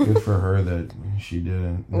 Good for her that she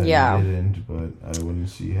didn't. He didn't, but I wouldn't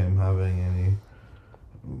see him having any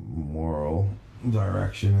moral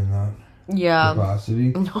direction in that capacity.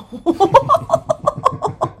 No.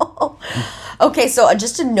 Okay, so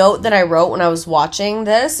just a note that I wrote when I was watching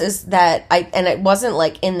this is that it wasn't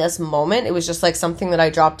like in this moment, it was just like something that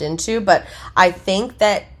I dropped into, but I think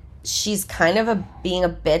that she's kind of being a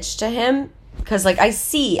bitch to him. Because, like, I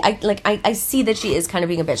see that she is kind of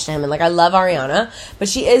being a bitch to him. And, like, I love Ariana. But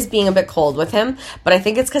she is being a bit cold with him. But I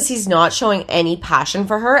think it's because he's not showing any passion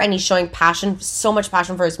for her. And he's showing so much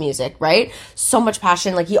passion for his music, right? So much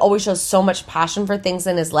passion. Like, he always shows so much passion for things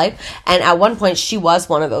in his life. And at one point, she was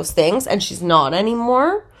one of those things. And she's not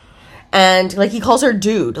anymore. And, like, he calls her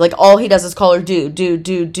dude. Like, all he does is call her dude.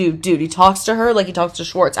 He talks to her like he talks to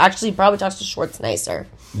Schwartz. Actually, he probably talks to Schwartz nicer.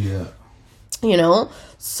 Yeah. You know?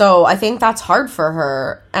 So I think that's hard for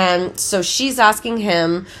her. And so she's asking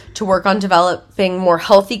him to work on developing more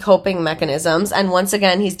healthy coping mechanisms. And once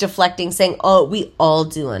again, he's deflecting, saying, oh, we all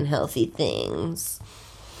do unhealthy things.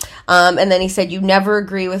 And then he said, you never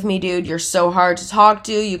agree with me, dude. You're so hard to talk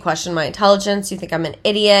to. You question my intelligence. You think I'm an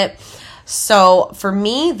idiot. So for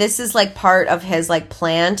me, this is like part of his like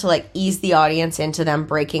plan to like ease the audience into them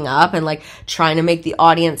breaking up and like trying to make the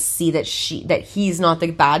audience see that he's not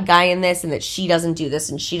the bad guy in this and that she doesn't do this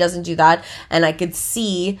and she doesn't do that. And I could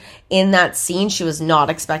see in that scene, she was not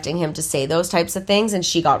expecting him to say those types of things and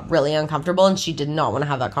she got really uncomfortable and she did not want to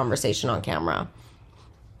have that conversation on camera.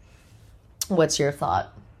 What's your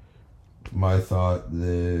thought? My thought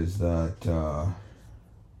is that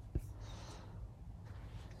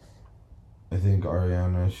I think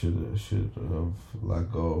Ariana should have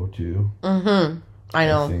let go too. Mm-hmm. I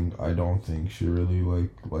know. I don't think she really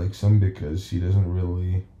likes him because he doesn't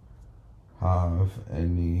really have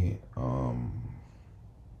any I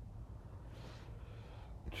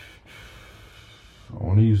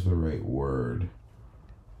want to use the right word,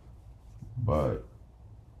 but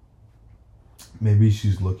maybe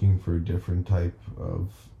she's looking for a different type of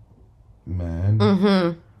man.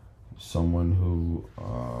 Mm-hmm. Someone who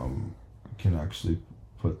can actually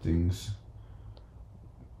put things,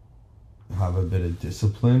 have a bit of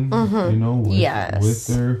discipline, mm-hmm. you know, with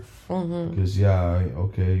her. Mm-hmm. Because,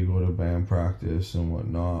 okay, you go to band practice and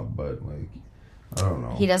whatnot, but, like, I don't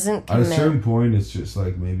know. He doesn't commit. At a certain point, it's just,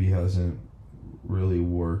 like, maybe he hasn't really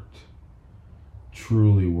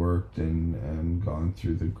truly worked and gone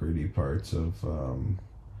through the gritty parts of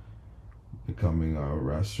becoming a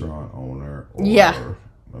restaurant owner or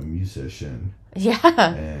a musician. Yeah.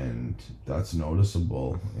 And that's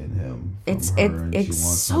noticeable in him. It's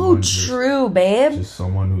so true, babe. Just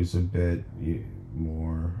someone who's a bit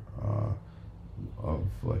more of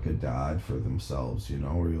like a dad for themselves, you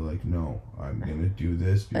know, where you're like, no, I'm going to do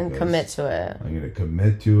this and commit to it. I'm going to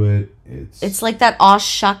commit to it. It's like that aw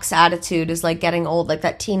shucks attitude is like getting old. Like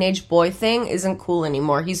that teenage boy thing isn't cool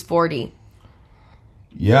anymore. He's 40.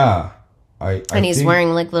 Yeah. And he's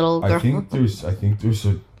wearing like little girl. I think there's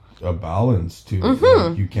a balance to it.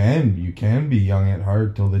 Mm-hmm. Like you can be young at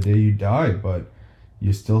heart till the day you die, but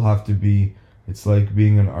you still have to be. It's like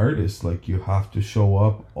being an artist. Like you have to show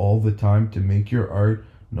up all the time to make your art.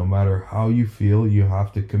 No matter how you feel, you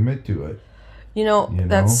have to commit to it. You know?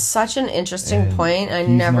 That's such an interesting point. I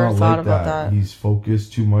never thought about that. He's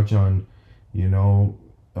focused too much on,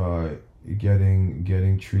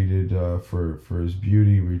 getting treated for his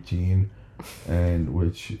beauty routine. And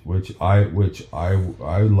which I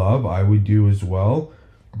love, I would do as well,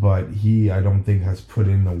 but I don't think has put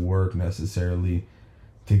in the work necessarily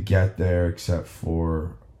to get there, except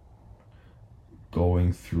for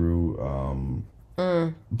going through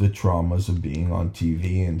the traumas of being on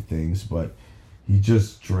TV and things. But he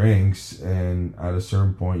just drinks, and at a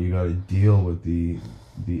certain point, you got to deal with the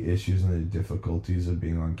issues and the difficulties of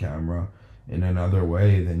being on camera in another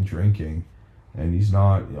way than drinking. And he's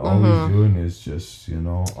not, all he's doing is just,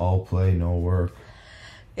 all play, no work.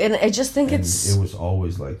 And I just think it was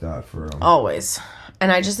always like that for him. Always.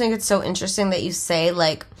 And I just think it's so interesting that you say,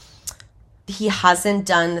 like, he hasn't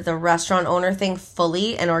done the restaurant owner thing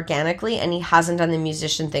fully and organically, and he hasn't done the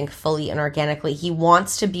musician thing fully and organically. He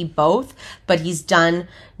wants to be both, but he's done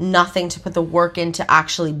nothing to put the work in to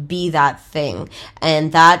actually be that thing.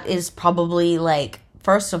 And that is probably, like,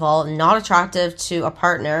 first of all, not attractive to a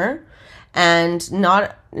partner. And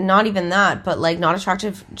not even that, but like not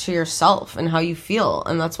attractive to yourself and how you feel.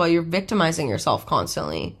 And that's why you're victimizing yourself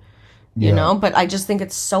constantly, you know? But I just think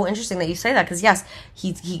it's so interesting that you say that. Because yes,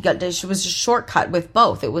 it was a shortcut with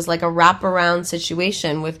both. It was like a wraparound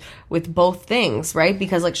situation with both things, right?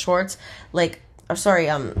 Because like Sandoval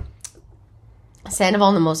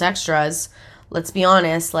and the Most Extras, let's be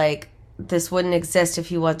honest, like, this wouldn't exist if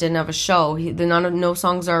he didn't have a show. No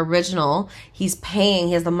songs are original. He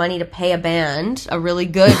has the money to pay a band, a really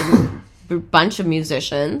good bunch of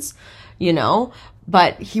musicians,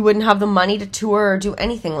 but he wouldn't have the money to tour or do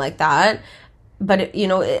anything like that. But, and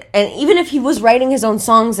even if he was writing his own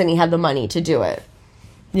songs and he had the money to do it,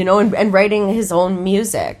 and writing his own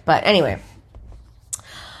music. But anyway,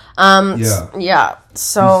 Yeah.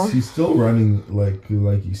 So he's still running, like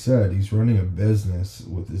you said, he's running a business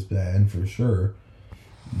with this band for sure.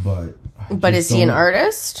 But is he an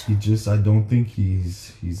artist? I don't think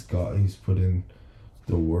he's put in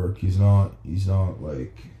the work. He's not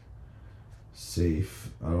like safe.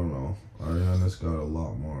 I don't know. Ariana's got a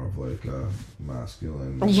lot more of like a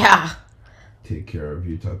masculine, take care of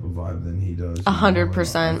you type of vibe than he does.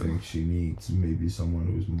 100%. I think she needs maybe someone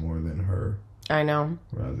who's more than her. I know.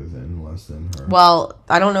 Rather than less than her. Well,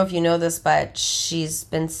 I don't know if you know this, but she's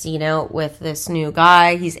been seen out with this new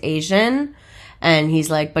guy. He's Asian, and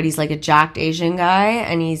he's like a jacked Asian guy,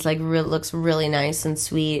 and he's like looks really nice and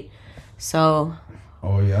sweet. So.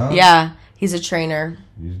 Oh yeah. Yeah, he's a trainer.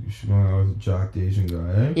 She's going out with a jacked Asian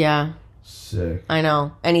guy, eh? Yeah. Sick. I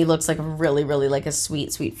know, and he looks like a really, really like a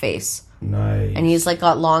sweet face. Nice. And he's like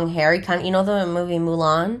got long hair. He kind of, you know the movie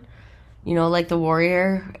Mulan. You know, like the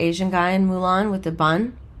warrior Asian guy in Mulan with the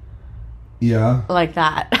bun? Yeah. Like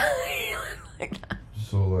that. Like that.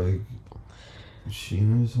 So, like,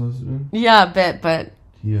 Sheena's husband? Yeah, a bit, but...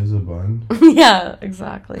 He has a bun? Yeah,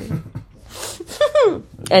 exactly.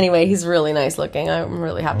 Anyway, he's really nice looking. I'm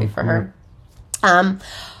really happy for her.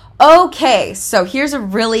 Okay, so here's a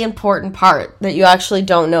really important part that you actually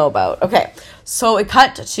don't know about. Okay, so it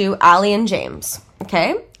cut to Allie and James.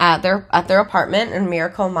 Okay, at their apartment in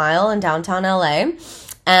Miracle Mile in downtown LA,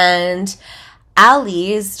 and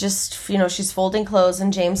Allie is just, she's folding clothes,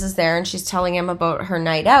 and James is there, and she's telling him about her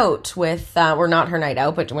night out with, or not her night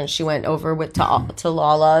out, but when she went over to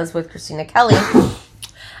Lala's with Christina Kelly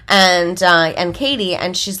and Katie,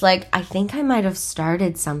 and she's like, I think I might have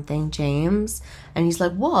started something, James. And he's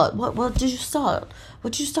like, what did you start?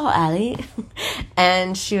 What did you start, Allie?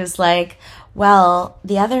 And she was like, well,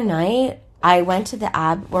 the other night I went to the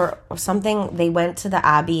or something. They went to the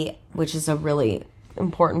Abbey, which is a really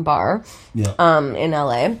important bar, in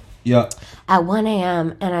LA. Yeah. At 1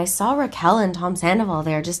 a.m. and I saw Raquel and Tom Sandoval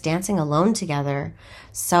there just dancing alone together.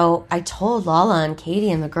 So I told Lala and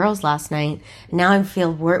Katie and the girls last night. Now I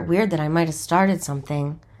feel weird that I might have started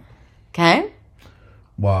something. Okay.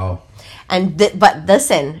 Wow. And but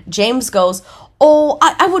listen, James goes, oh,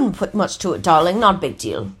 I wouldn't put much to it, darling. Not a big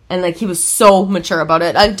deal. And like he was so mature about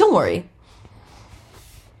it. Don't worry.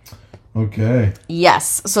 Okay.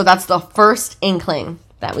 Yes. So that's the first inkling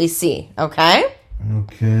that we see. Okay?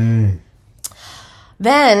 Okay.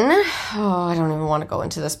 Then, I don't even want to go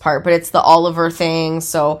into this part, but it's the Oliver thing.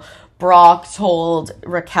 So Brock told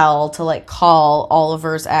Raquel to like call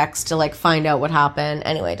Oliver's ex to like find out what happened.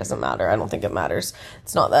 Anyway, it doesn't matter. I don't think it matters.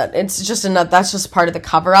 It's not that. It's just that's just part of the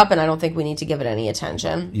cover up, and I don't think we need to give it any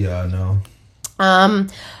attention. Yeah, no.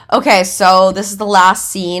 Okay, so this is the last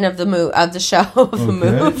scene of the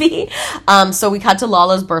movie. So we cut to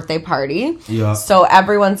Lala's birthday party. Yeah. So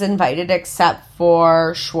everyone's invited except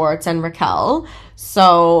for Schwartz and Raquel.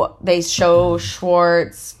 So they show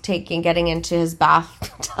Schwartz getting into his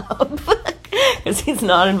bathtub because he's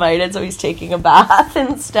not invited, so he's taking a bath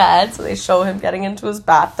instead. So they show him getting into his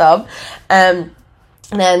bathtub. And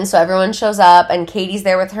then so everyone shows up, and Katie's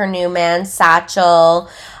there with her new man, Satchel.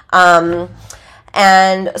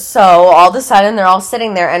 And so all of a sudden they're all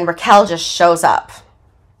sitting there, and Raquel just shows up.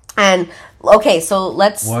 And okay, so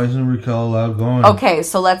let's... Why isn't Raquel allowed going? Okay,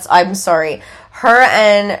 so I'm sorry. Her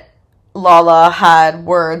and Lala had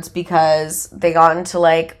words because they got into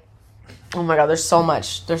like... Oh my God, there's so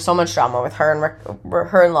much drama with her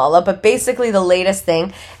and Lala. But basically the latest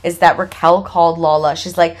thing is that Raquel called Lala.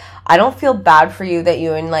 She's like, I don't feel bad for you that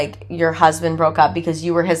you and like your husband broke up because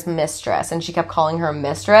you were his mistress. And she kept calling her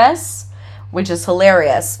mistress, which is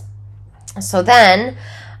hilarious. So then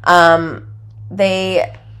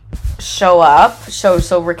they show up.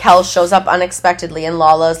 So Raquel shows up unexpectedly, and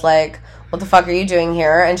Lala's like, what the fuck are you doing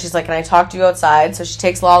here? And she's like, can I talk to you outside? So she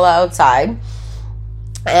takes Lala outside,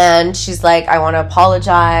 and she's like, I want to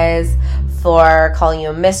apologize for calling you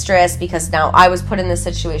a mistress because now I was put in this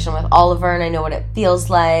situation with Oliver and I know what it feels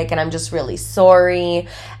like and I'm just really sorry.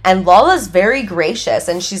 And Lala's very gracious,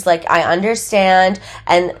 and she's like, I understand.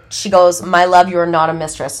 And she goes, my love, you are not a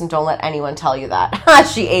mistress, and don't let anyone tell you that.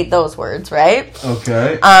 She ate those words, right?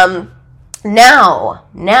 Okay. Now,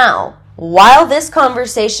 while this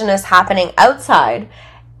conversation is happening outside,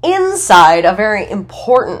 inside a very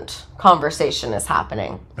important conversation is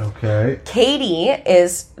happening. Okay. Katie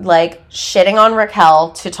is like shitting on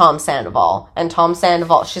Raquel to Tom Sandoval, and Tom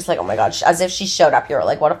Sandoval, she's like, oh my god, as if she showed up here,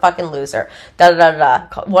 like, what a fucking loser, da da da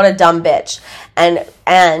da, what a dumb bitch,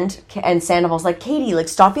 and Sandoval's like, Katie, like,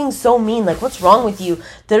 stop being so mean, like, what's wrong with you,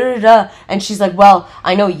 da da da da, and she's like, well,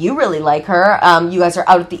 I know you really like her, you guys are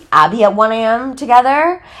out at the Abbey at 1 a.m.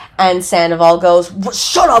 together, and Sandoval goes,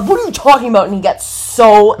 shut up, what are you talking about, and he gets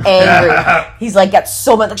so angry, he's like, gets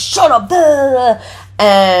so mad, like, shut up, da da da.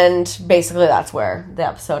 And basically that's where the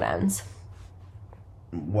episode ends.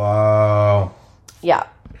 Wow. Yeah.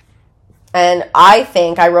 And I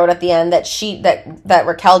think I wrote at the end that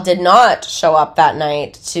Raquel did not show up that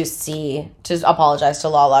night to apologize to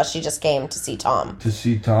Lala. She just came to see Tom. To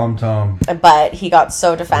see Tom. But he got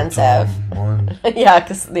so defensive. Tom won. Yeah,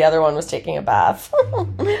 because the other one was taking a bath.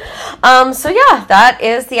 So yeah, that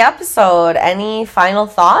is the episode. Any final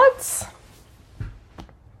thoughts?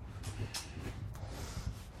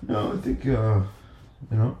 No, I think,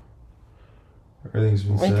 everything's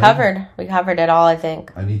been said. We covered it all, I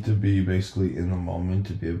think. I need to be basically in the moment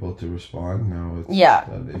to be able to respond. Now it's that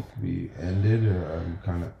if we ended, or I'm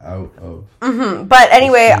kind of out of. Mm-hmm. But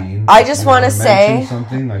anyway, I just want to say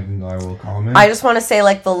something. I will comment. I just want to say,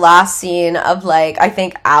 like, the last scene of, like, I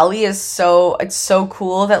think Allie is it's so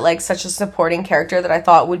cool that, like, such a supporting character that I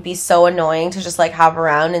thought would be so annoying to just, like, have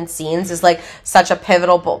around in scenes is, like, such a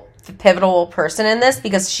pivotal person in this,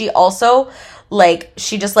 because she also, like,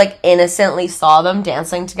 she just, like, innocently saw them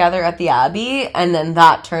dancing together at the Abbey, and then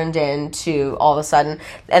that turned into all of a sudden,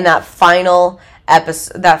 and that final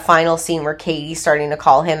scene where Katie's starting to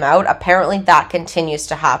call him out, apparently that continues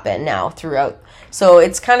to happen now throughout. So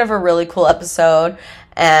it's kind of a really cool episode,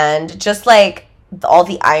 and just, like, all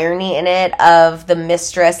the irony in it of the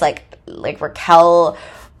mistress, like Raquel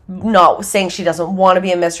not saying she doesn't want to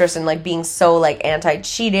be a mistress, and, like, being so, like,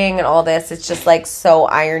 anti-cheating and all this. It's just, like, so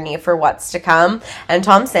irony for what's to come. And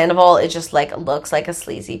Tom Sandoval, it just, like, looks like a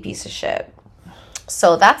sleazy piece of shit.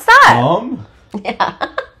 So that's that. Tom? Yeah.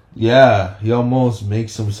 Yeah, he almost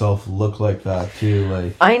makes himself look like that too.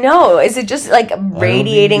 Like, I know. Is it just, like,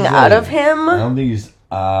 radiating out of him? I don't think he's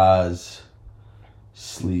as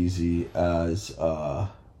sleazy as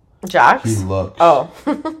Jax? he looks. Oh.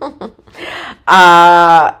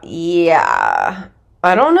 Yeah.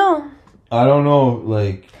 I don't know.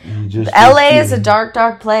 Like, he just... LA is a dark,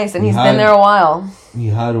 dark place, and he's been there a while. He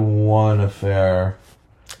had one affair.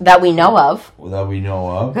 That we know of.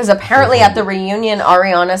 Because apparently at the reunion,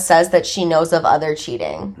 Ariana says that she knows of other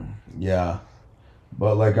cheating. Yeah.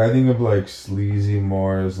 But, like, I think of, like, sleazy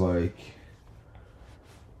more as, like,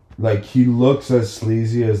 he looks as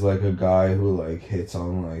sleazy as, like, a guy who, like, hits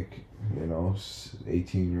on, like,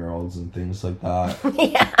 18-year-olds and things like that.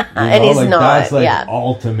 Yeah, and he's like, not. That's, like,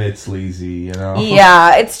 ultimate sleazy,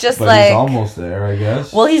 Yeah, it's just, but like... he's almost there, I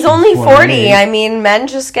guess. Well, he's only 40. I mean, men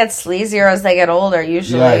just get sleazier as they get older,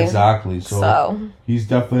 usually. Yeah, exactly. So he's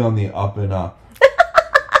definitely on the up and up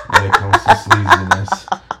when it comes to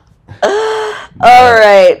sleaziness. All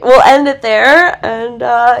right, we'll end it there, and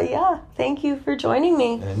yeah, thank you for joining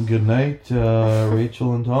me. And good night,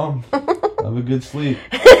 Rachel and Tom. Have a good sleep.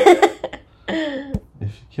 If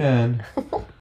you can.